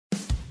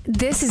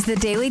This is the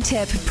Daily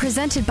Tip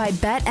presented by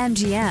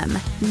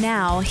BetMGM.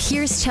 Now,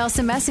 here's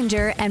Chelsea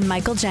Messenger and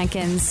Michael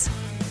Jenkins.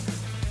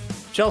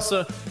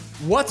 Chelsea,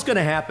 what's going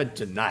to happen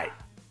tonight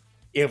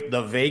if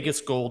the Vegas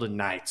Golden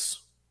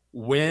Knights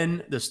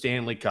win the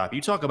Stanley Cup?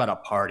 You talk about a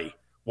party.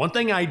 One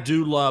thing I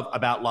do love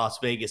about Las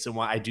Vegas and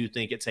why I do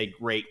think it's a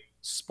great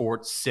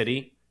sports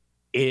city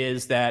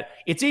is that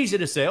it's easy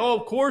to say, oh,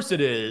 of course it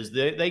is.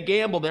 They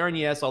gamble there, and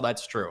yes, all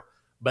that's true.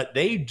 But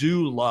they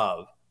do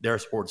love their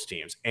sports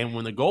teams. And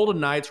when the Golden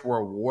Knights were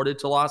awarded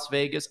to Las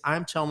Vegas,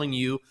 I'm telling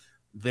you,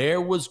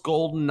 there was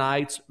Golden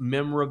Knights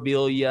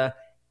memorabilia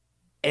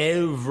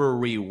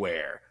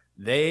everywhere.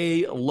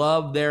 They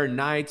love their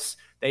Knights.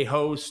 They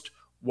host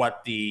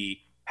the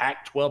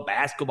Pac-12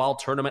 basketball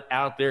tournament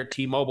out there at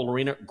T-Mobile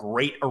Arena.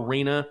 Great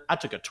arena. I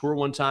took a tour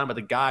one time with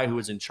a guy who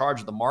was in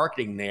charge of the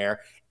marketing there,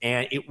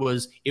 and it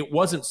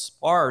wasn't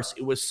sparse.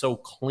 It was so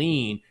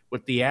clean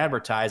with the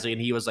advertising.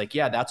 And he was like,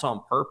 yeah, that's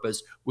on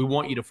purpose. We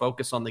want you to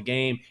focus on the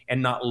game and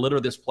not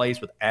litter this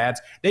place with ads.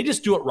 They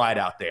just do it right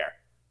out there.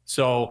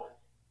 So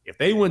if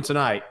they win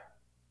tonight,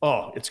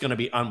 oh, it's going to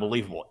be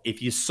unbelievable.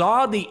 If you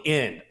saw the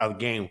end of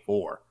Game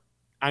 4,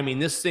 I mean,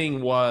 this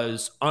thing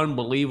was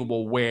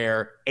unbelievable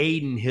where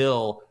Aiden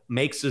Hill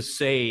makes a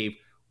save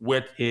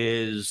with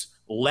his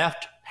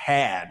left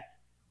pad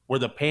where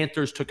the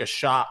Panthers took a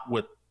shot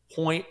with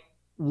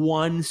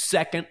 0.1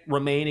 second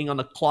remaining on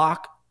the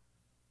clock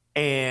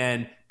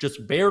and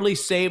just barely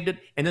saved it.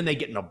 And then they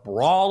get in a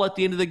brawl at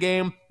the end of the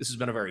game. This has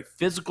been a very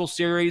physical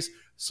series.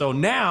 So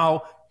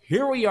now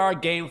here we are,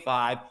 Game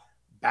 5,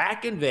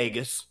 back in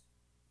Vegas.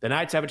 The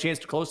Knights have a chance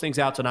to close things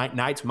out tonight.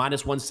 Knights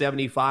minus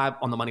 175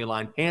 on the money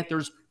line.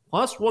 Panthers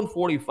plus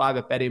 145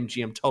 at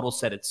BetMGM. Total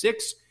set at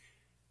 6.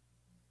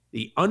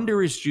 The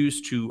under is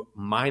juiced to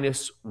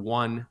minus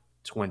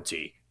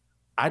 120.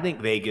 I think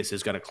Vegas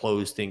is going to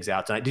close things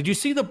out tonight. Did you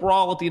see the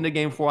brawl at the end of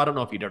Game 4? I don't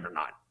know if you did or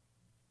not.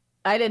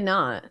 I did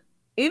not.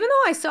 Even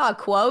though I saw a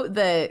quote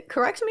that,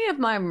 correct me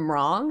if I'm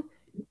wrong,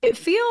 it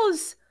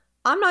feels,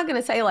 I'm not going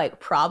to say like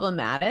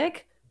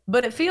problematic,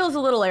 but it feels a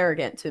little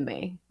arrogant to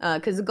me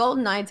because the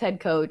Golden Knights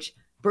head coach,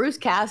 Bruce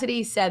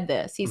Cassidy, said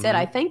this. He said,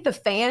 I think the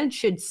fans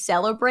should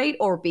celebrate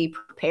or be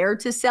prepared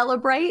to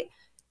celebrate.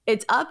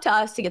 It's up to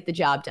us to get the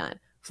job done.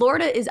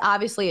 Florida is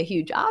obviously a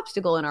huge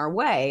obstacle in our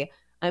way.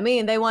 I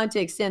mean, they want to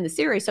extend the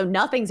series, so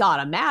nothing's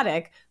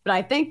automatic, but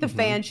I think the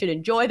fans should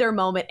enjoy their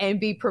moment and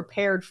be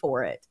prepared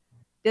for it.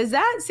 Does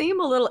that seem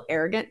a little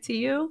arrogant to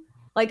you?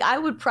 Like, I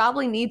would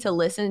probably need to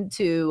listen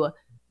to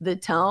the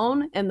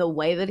tone and the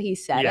way that he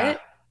said it.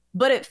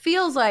 But it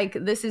feels like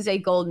this is a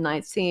Golden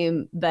Knights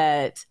team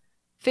that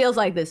feels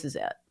like this is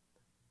it.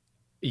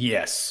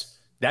 Yes,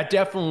 that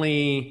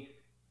definitely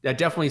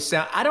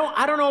sounds. I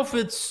don't know if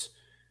it's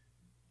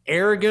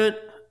arrogant.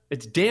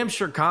 It's damn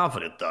sure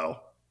confident though.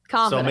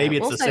 Confident. So maybe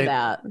it's we'll the say same.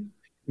 That.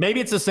 Maybe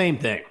it's the same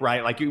thing,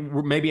 right? Like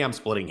maybe I'm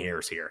splitting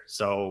hairs here.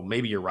 So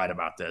maybe you're right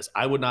about this.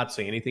 I would not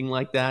say anything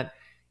like that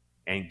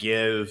and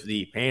give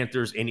the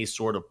Panthers any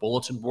sort of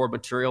bulletin board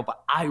material,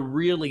 but I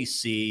really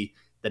see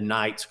the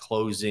Knights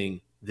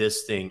closing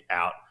this thing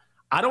out.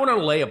 I don't want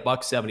to lay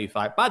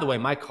 $175. By the way,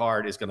 my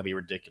card is going to be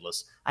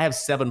ridiculous. I have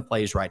 7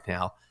 plays right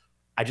now.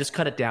 I just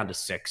cut it down to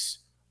 6.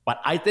 But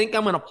I think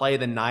I'm going to play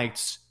the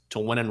Knights to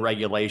win in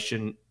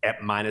regulation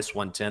at minus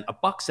 110.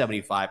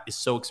 $175 is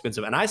so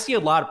expensive. And I see a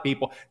lot of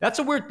people. That's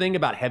a weird thing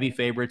about heavy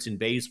favorites in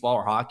baseball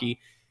or hockey.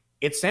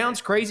 It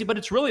sounds crazy, but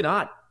it's really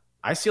not.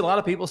 I see a lot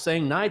of people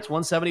saying Knights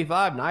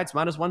 175, Knights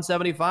minus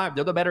 175.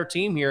 They're the better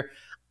team here.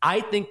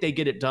 I think they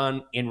get it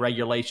done in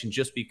regulation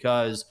just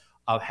because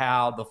of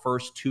how the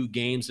first 2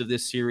 games of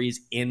this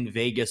series in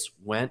Vegas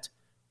went,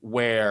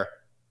 where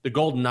the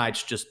Golden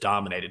Knights just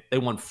dominated. They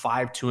won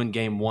 5-2 in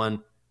Game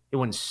 1. They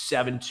won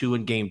 7-2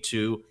 in Game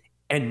 2.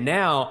 And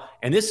now,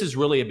 and this is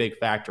really a big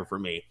factor for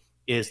me,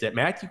 is that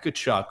Matthew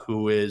Tkachuk,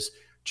 who is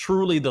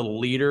truly the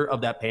leader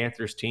of that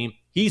Panthers team,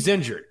 he's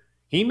injured.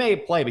 He may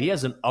play, but he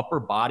has an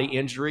upper body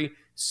injury.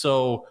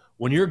 So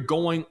when you're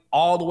going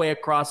all the way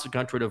across the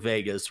country to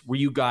Vegas, where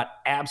you got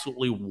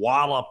absolutely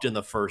walloped in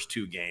the first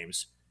 2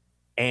 games,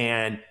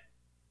 and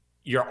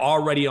you're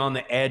already on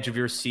the edge of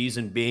your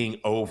season being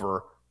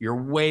over, you're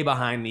way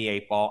behind the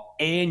 8 ball,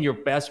 and your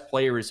best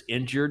player is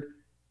injured,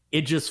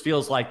 it just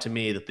feels like to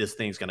me that this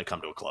thing's going to come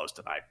to a close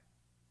tonight.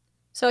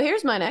 So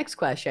here's my next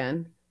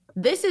question.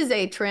 This is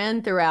a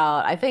trend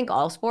throughout, I think,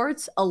 all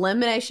sports,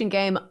 elimination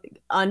game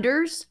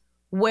unders,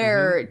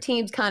 where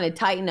teams kind of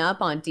tighten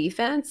up on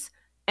defense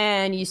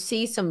and you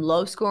see some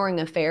low-scoring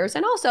affairs.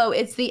 And also,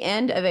 it's the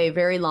end of a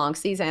very long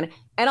season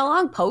and a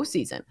long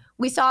postseason.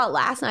 We saw it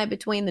last night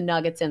between the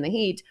Nuggets and the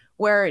Heat,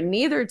 where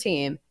neither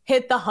team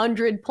hit the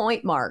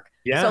 100-point mark.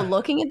 Yeah. So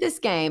looking at this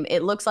game,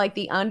 it looks like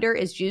the under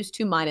is juiced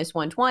to minus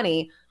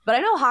 120. But I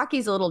know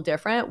hockey's a little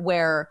different,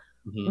 where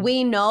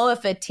we know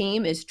if a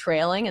team is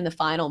trailing in the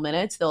final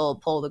minutes, they'll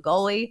pull the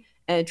goalie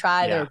and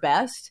try their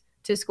best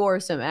to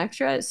score some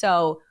extra.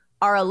 So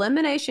are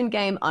elimination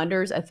game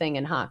unders a thing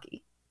in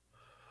hockey?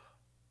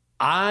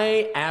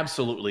 I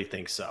absolutely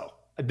think so.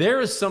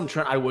 There is some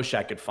trend. I wish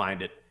I could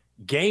find it.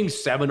 Game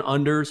 7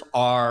 unders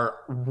are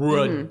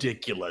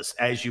ridiculous,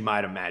 as you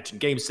might imagine.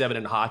 Game 7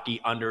 in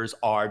hockey unders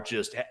are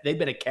just, they've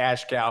been a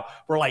cash cow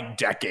for like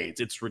decades.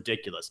 It's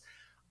ridiculous.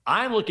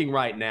 I'm looking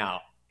right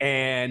now,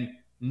 and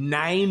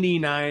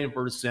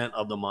 99%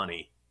 of the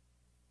money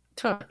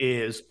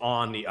is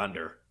on the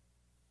under.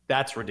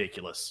 That's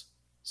ridiculous.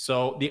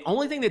 So the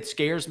only thing that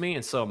scares me,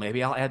 and so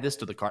maybe I'll add this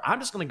to the card, I'm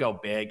just going to go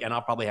big, and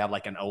I'll probably have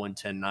like an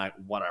 0-10 night,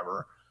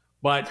 whatever.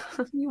 But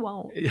you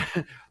won't.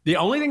 The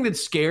only thing that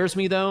scares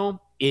me,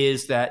 though,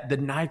 is that the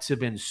Knights have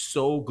been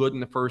so good in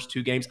the first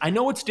 2 games. I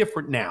know it's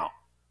different now,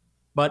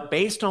 but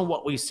based on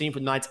what we've seen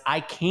from the Knights, I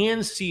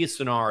can see a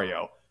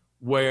scenario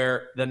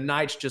where the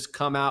Knights just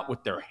come out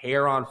with their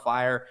hair on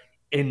fire,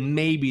 and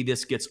maybe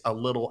this gets a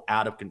little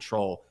out of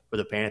control for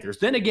the Panthers.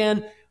 Then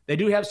again, they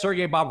do have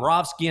Sergei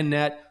Bobrovsky in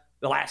net.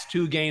 The last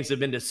 2 games have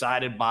been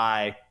decided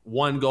by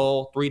 1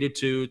 goal,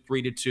 3-2,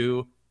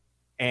 3-2.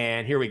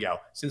 And here we go.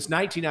 Since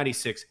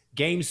 1996,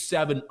 Game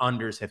 7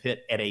 unders have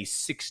hit at a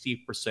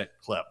 60%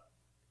 clip.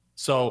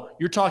 So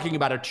you're talking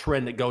about a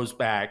trend that goes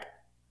back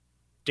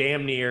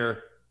damn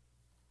near,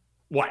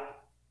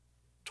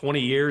 20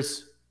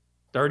 years,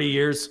 30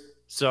 years?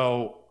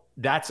 So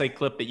that's a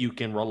clip that you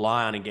can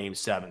rely on in Game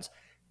 7s.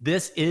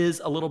 This is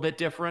a little bit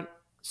different.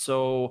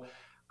 So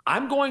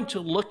I'm going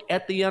to look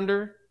at the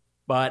under,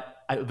 but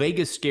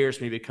Vegas scares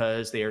me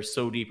because they are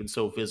so deep and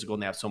so physical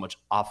and they have so much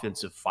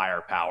offensive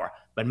firepower.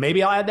 But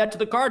maybe I'll add that to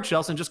the card,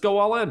 Chelsea, and just go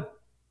all in.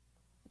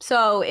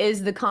 So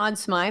is the Conn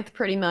Smythe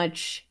pretty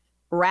much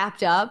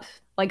wrapped up?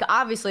 Like,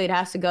 obviously, it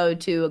has to go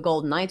to a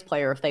Golden Knights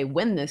player if they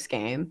win this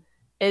game.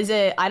 Is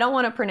it, I don't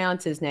want to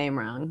pronounce his name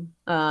wrong,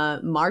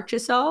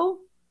 Marchessault?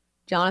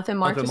 Jonathan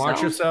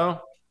Marchessault?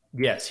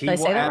 Yes, he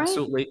will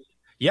absolutely. Right?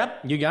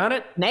 Yep, you got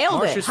it.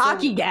 Nailed it.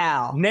 Hockey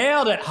gal.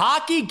 Nailed it.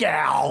 Hockey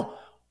gal.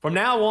 From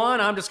now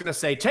on, I'm just going to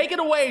say, take it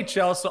away,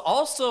 Chelsea.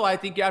 Also, I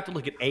think you have to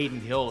look at Aiden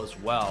Hill as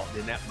well,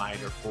 the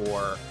netminder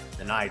for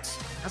the Knights.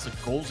 Has a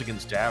goals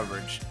against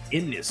average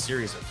in this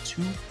series of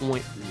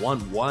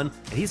 2.11,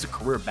 and he's a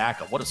career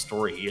backup. What a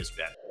story he has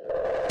been.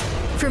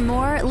 For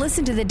more,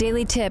 listen to the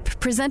Daily Tip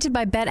presented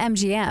by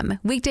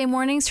BetMGM. Weekday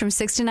mornings from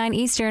 6 to 9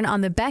 Eastern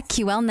on the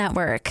BetQL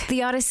network,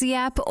 the Odyssey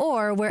app,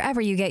 or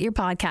wherever you get your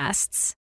podcasts.